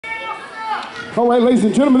All right, ladies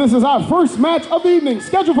and gentlemen, this is our first match of the evening,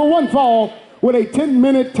 scheduled for one fall with a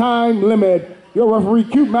 10-minute time limit. Your referee,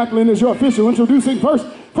 Q Macklin, is your official. Introducing first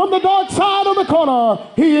from the dark side of the corner,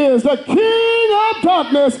 he is the King of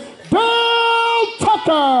Darkness, Dell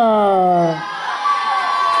Tucker.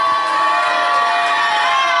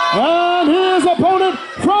 And his opponent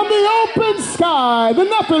from the open sky, the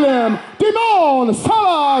Nephilim, Demon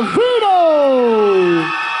Salavino.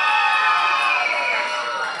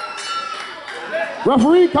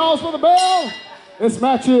 Referee calls for the bell. This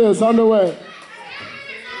match is underway.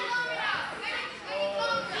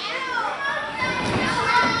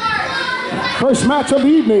 First match of the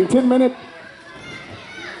evening, 10-minute.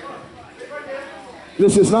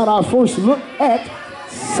 This is not our first look at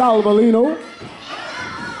Salvalino,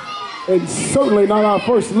 and certainly not our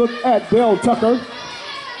first look at Dell Tucker.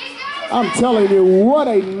 I'm telling you, what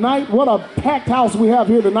a night, what a packed house we have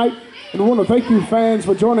here tonight. And I want to thank you fans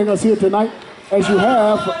for joining us here tonight, as you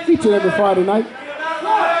have for each and every Friday night.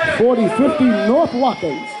 4050 North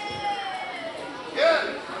Watkins.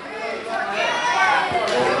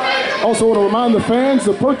 Also want to remind the fans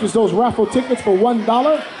to purchase those raffle tickets for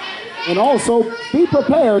 $1, and also be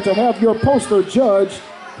prepared to have your poster judged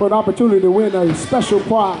for an opportunity to win a special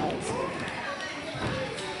prize.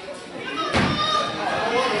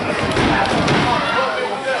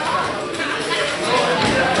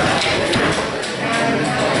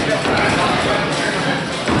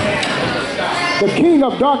 The King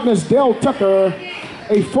of Darkness, Dell Tucker,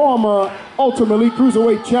 a former Ultimate Elite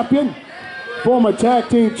Cruiserweight champion, former tag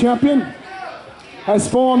team champion, has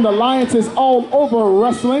formed alliances all over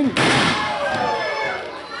wrestling.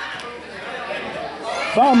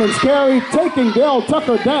 Fireman's carry taking Dell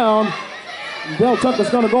Tucker down. Dell Tucker's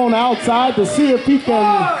going to go on the outside to see if he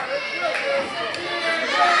can.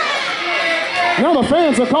 Now the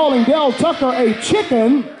fans are calling Dell Tucker a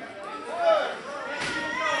chicken.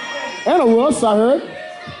 And a wuss, I heard.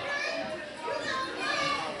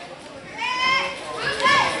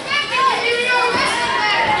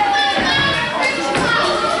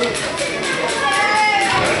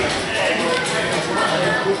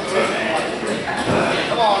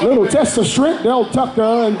 Little test of strength, Dell Tucker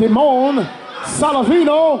and Demon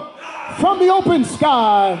Salavino from the open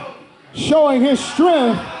sky, showing his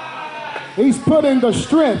strength. He's putting the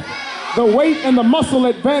strength, the weight, and the muscle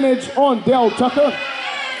advantage on Dell Tucker.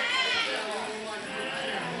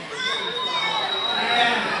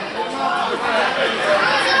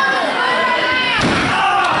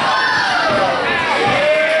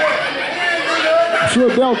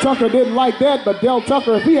 Sure, Dell Tucker didn't like that, but Dell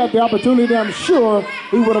Tucker, if he had the opportunity, I'm sure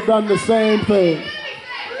he would have done the same thing.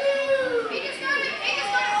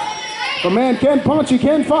 If a man can punch, he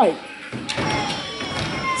can fight.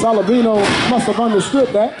 Salavino must have understood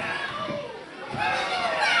that.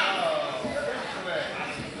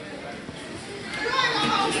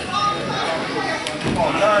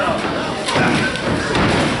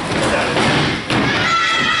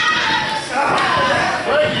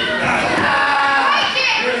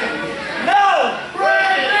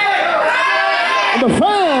 The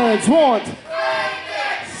fans want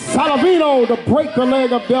Salavino to break the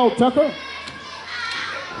leg of Dell Tucker.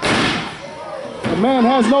 The man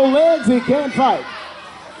has no legs, he can't fight.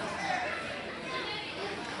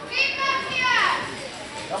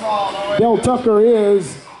 Dell Tucker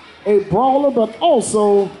is a brawler, but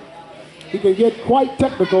also he can get quite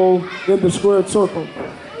technical in the squared circle.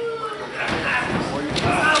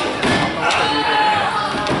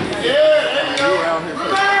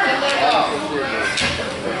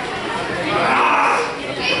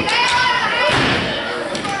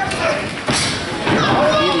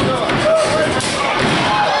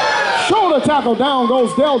 Tackle, down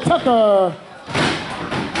goes Dell Tucker.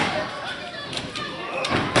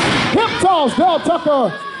 Hip toss, Dell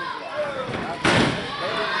Tucker.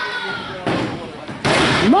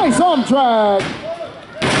 Nice arm drag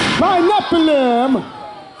by Nephilim.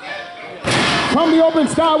 From the open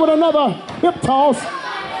sky with another hip toss.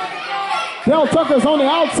 Dell Tucker's on the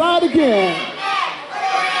outside again.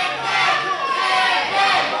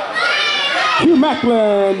 Q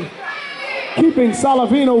Macklin keeping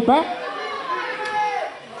Salavino back.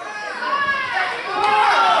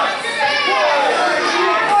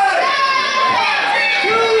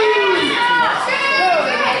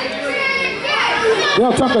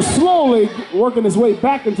 Dell Tucker slowly working his way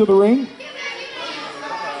back into the ring.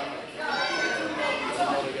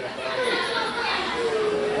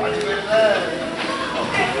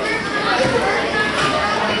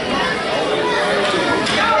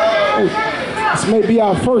 This may be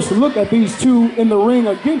our first look at these two in the ring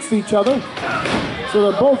against each other. So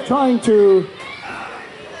they're both trying to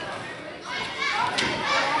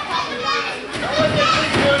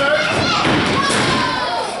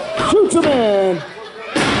Shoots him in.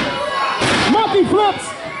 Monkey flips.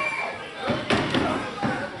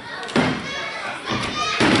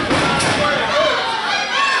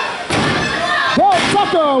 Del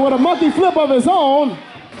Tucker with a monkey flip of his own.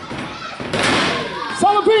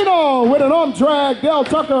 Salavino with an arm drag. Del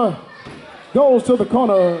Tucker goes to the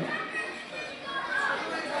corner.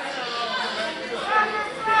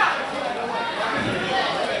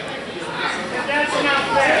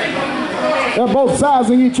 They're both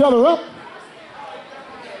sizing each other up.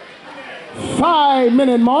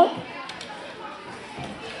 5-minute mark.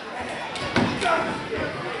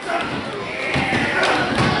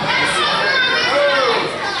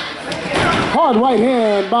 Hard right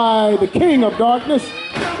hand by the King of Darkness.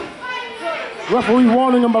 Referee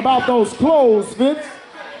warning him about those clothes fits.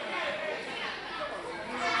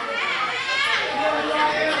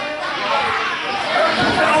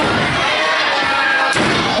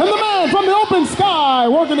 Sky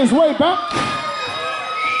working his way back,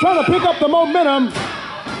 trying to pick up the momentum.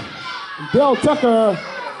 Del Tucker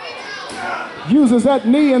uses that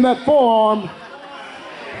knee and that forearm.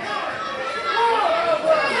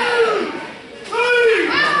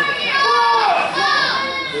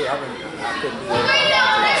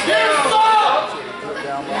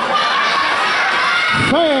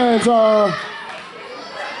 Fans are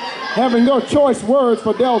having their choice words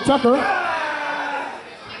for Del Tucker.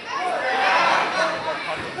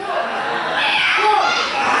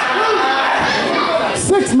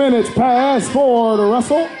 6 minutes pass for the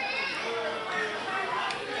wrestle.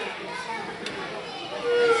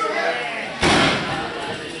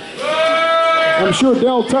 I'm sure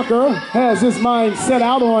Del Tucker has his mind set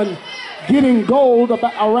out on getting gold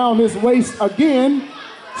around his waist again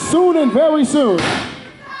soon and very soon.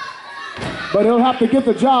 But he'll have to get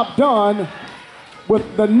the job done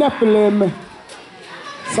with the Nephilim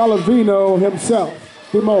Salavino himself,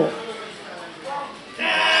 Demo.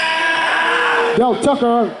 Del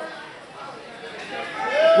Tucker,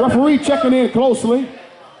 referee checking in closely.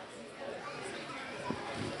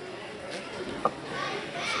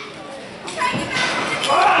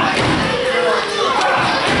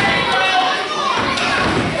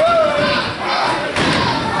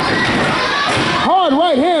 Hard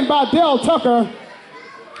right hand by Del Tucker,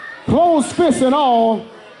 closed fist and all.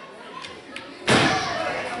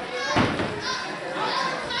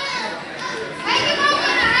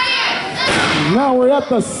 Now we're at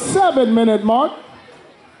the 7-minute mark.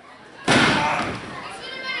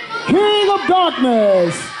 King of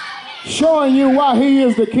Darkness, showing you why he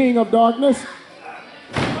is the King of Darkness.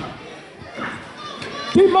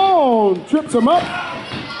 Timon trips him up.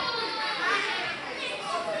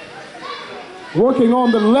 Working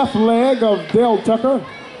on the left leg of Del Tucker.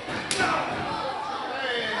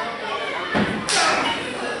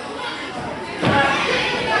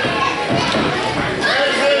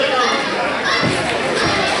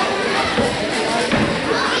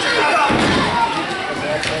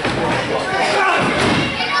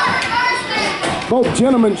 Both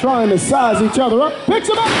gentlemen trying to size each other up. Picks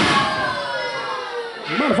him up.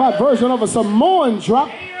 Modified version of a Samoan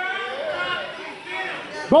drop.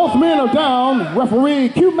 Both men are down. Referee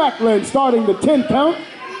Q Macklin starting the 10 count.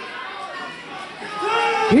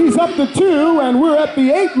 He's up to 2, and we're at the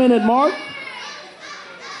 8-minute mark.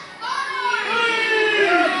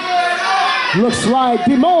 Looks like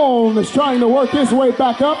Dimon is trying to work his way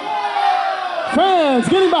back up. Fans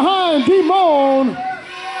getting behind Dimon.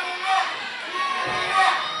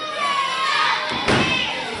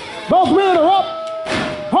 Both men are up.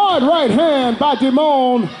 Hard right hand by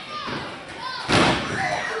Dimon.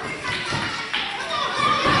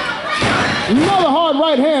 Another hard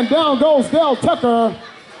right hand. Down goes Del Tucker.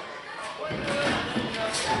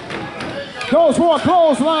 Goes for a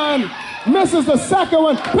clothesline. Misses the second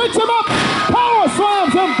one. Picks him up. Power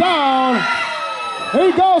slams him down.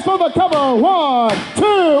 He goes for the cover. 1, 2,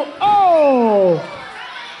 oh.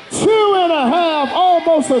 2.5,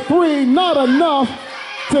 almost a 3. Not enough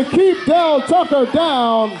to keep Del Tucker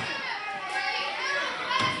down.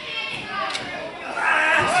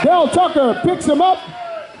 Del Tucker picks him up.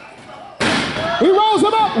 He rolls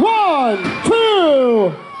him up. 1,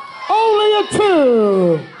 2. Only a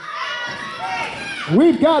 2.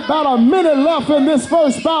 We've got about a minute left in this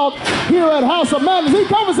first bout here at House of Madness. He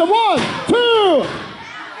covers him. 1, 2.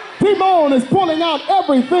 Timon is pulling out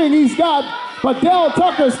everything he's got, but Del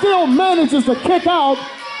Tucker still manages to kick out.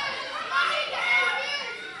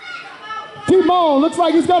 Timon looks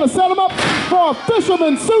like he's going to set him up for a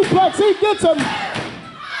fisherman suplex. He gets him.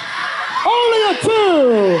 Only a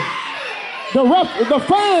 2. The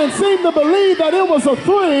fans seem to believe that it was a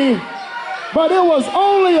 3, but it was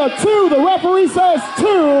only a 2. The referee says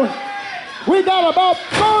 2. We got about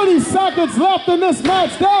 30 seconds left in this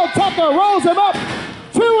match. Dell Tucker rolls him up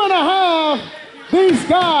 2.5. These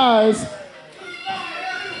guys,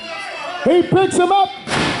 he picks him up.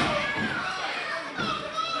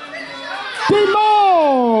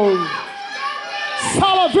 Demone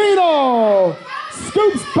Salavino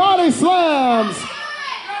scoops body slams.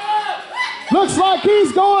 Looks like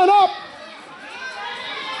he's going up.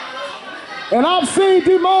 And I've seen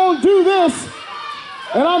Demone do this.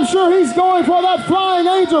 And I'm sure he's going for that flying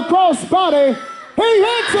angel cross body. He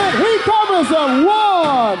hits it. He covers him.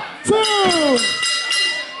 1, 2.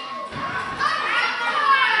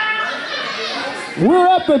 We're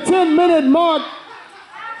at the 10-minute mark.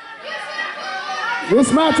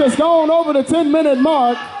 This match has gone over the 10-minute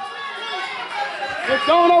mark. It's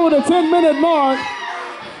gone over the 10-minute mark.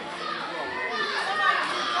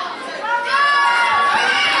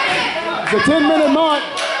 The 10-minute mark.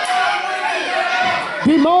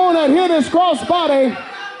 Demone had hit his crossbody,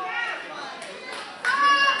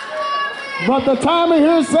 but the timer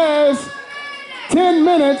here says 10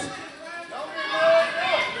 minutes.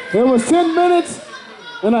 It was 10 minutes,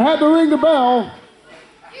 and I had to ring the bell.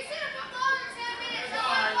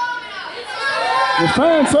 The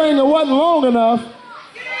fans saying it wasn't long enough.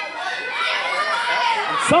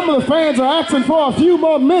 Some of the fans are asking for a few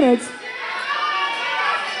more minutes.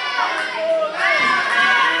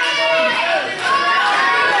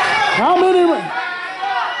 How many?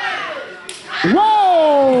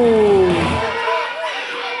 Whoa!